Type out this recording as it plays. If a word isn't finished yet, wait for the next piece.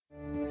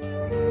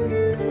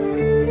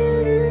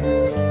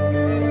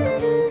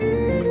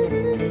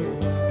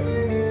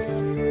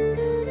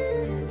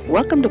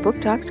welcome to Book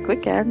Talks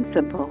Quick and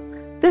Simple.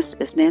 This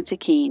is Nancy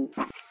Keene.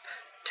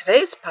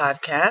 Today's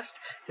podcast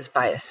is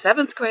by a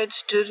 7th grade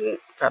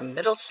student from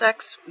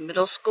Middlesex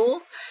Middle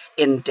School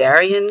in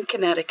Darien,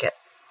 Connecticut.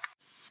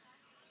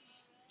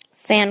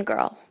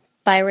 FANGIRL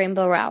by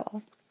Rainbow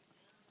Rowell.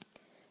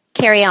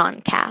 Carry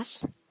on,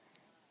 Kath.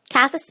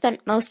 Kath has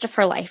spent most of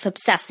her life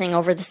obsessing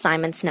over the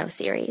Simon Snow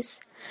series.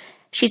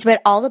 She's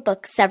read all the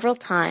books several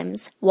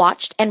times,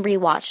 watched and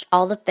rewatched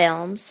all the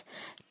films,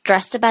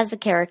 dressed up as the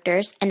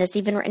characters, and has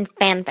even written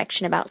fan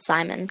fiction about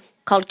Simon,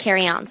 called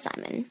Carry On,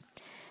 Simon.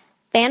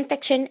 Fan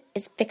fiction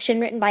is fiction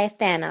written by a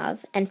fan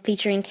of and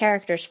featuring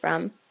characters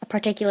from a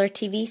particular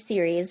TV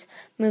series,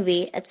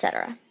 movie,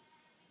 etc.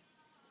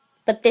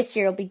 But this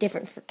year will be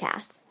different for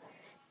Kath.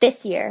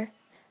 This year,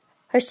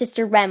 her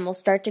sister Rem will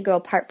start to grow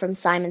apart from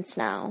Simon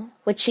Snow,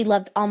 which she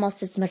loved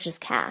almost as much as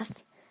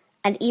Kath,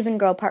 and even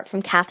grow apart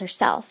from Kath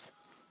herself.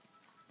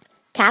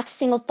 Kath's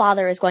single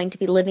father is going to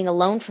be living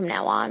alone from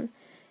now on,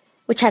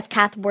 which has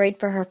Kath worried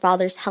for her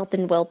father's health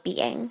and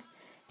well-being.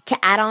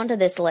 To add on to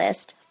this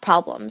list,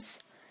 problems.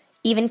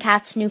 Even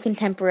Kath's new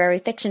contemporary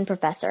fiction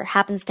professor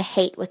happens to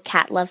hate what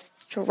Kath loves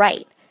to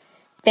write,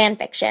 fan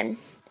fiction.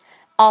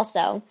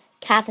 Also,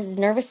 Kath is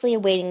nervously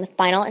awaiting the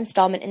final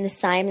installment in the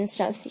Simon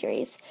Snow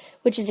series,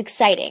 which is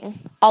exciting,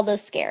 although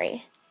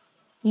scary.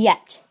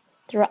 Yet,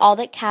 through all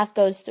that Kath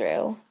goes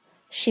through,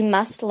 she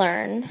must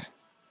learn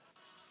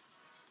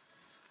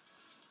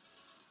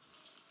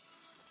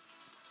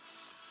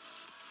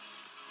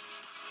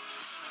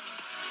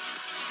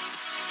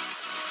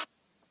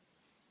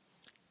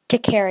to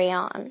carry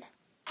on.